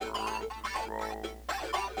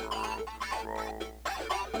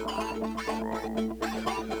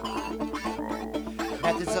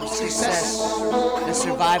Methods of success, the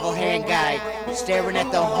survival hand guide, staring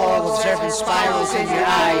at the hole, observing spirals in your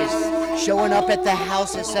eyes. Showing up at the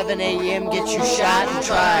house at 7 a.m. gets you shot and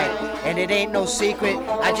tried. And it ain't no secret,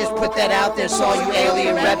 I just put that out there so all you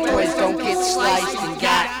alien reptoids don't get sliced and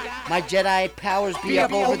got. My Jedi powers be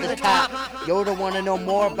up over the top. Yoda wanna know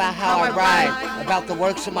more about how I ride, about the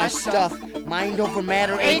works of my stuff. Mind over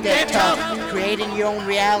matter ain't that tough. Creating your own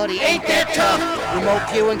reality ain't that tough. Remote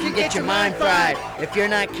viewing can get your mind fried. If you're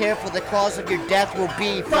not careful, the cause of your death will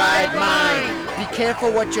be fried mind. Be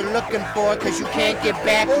careful what you're looking for, cause you can't get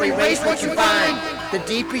back or erase what you find. The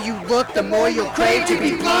deeper you look, the more you'll crave to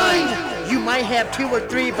be blind. You might have 2 or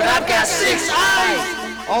 3, but I've got 6 eyes.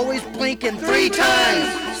 Always blinking 3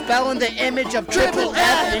 times, spelling the image of triple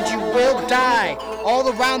F, and you will die. All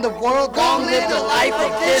around the world, long live the life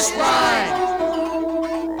of this rhyme.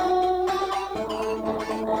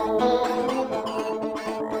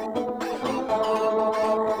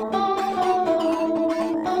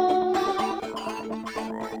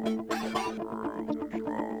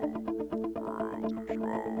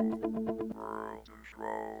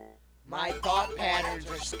 My thought patterns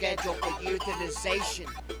are scheduled for euthanization.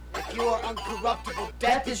 If you are uncorruptible,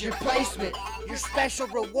 death is your placement, your special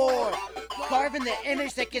reward. Carving the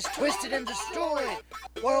image that gets twisted and destroyed.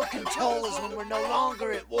 World control is when we're no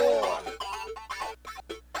longer at war.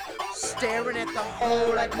 Staring at the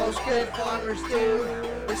hole like most good farmers do.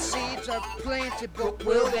 The seeds are planted, but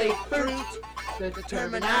will they fruit? The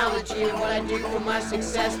terminology of what I do for my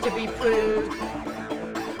success to be proved.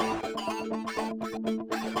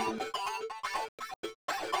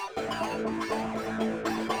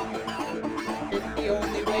 It's the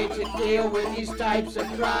only way to deal with these types of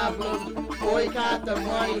problems. Boycott the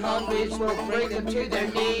money hungries will bring them to their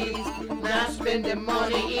knees. Not spending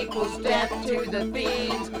money equals death to the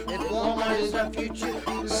fiends. If Walmart is our future,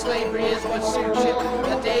 slavery is what suits you.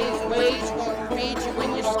 A day's wage won't feed you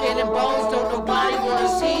when your skin and bones don't nobody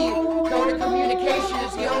wanna see you. Code of communication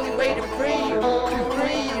is the only way to free you, to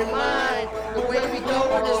free your mind. The way we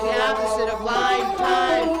going is the opposite of lying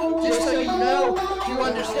time. Just so you know, to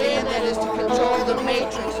understand that is to control the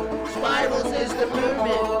matrix. Spirals is the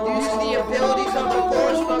movement. Use the abilities of the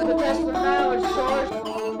force from the test of knowledge source.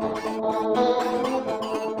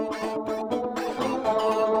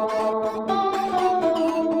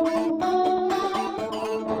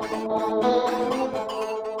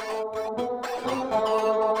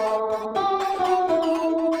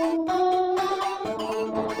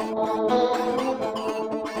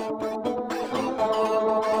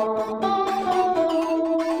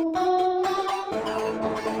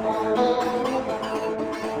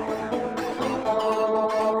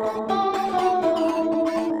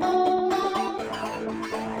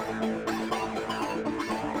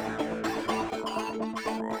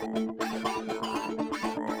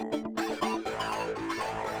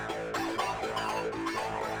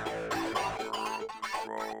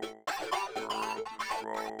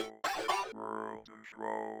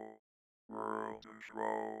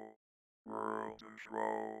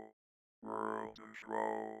 World is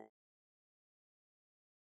roll.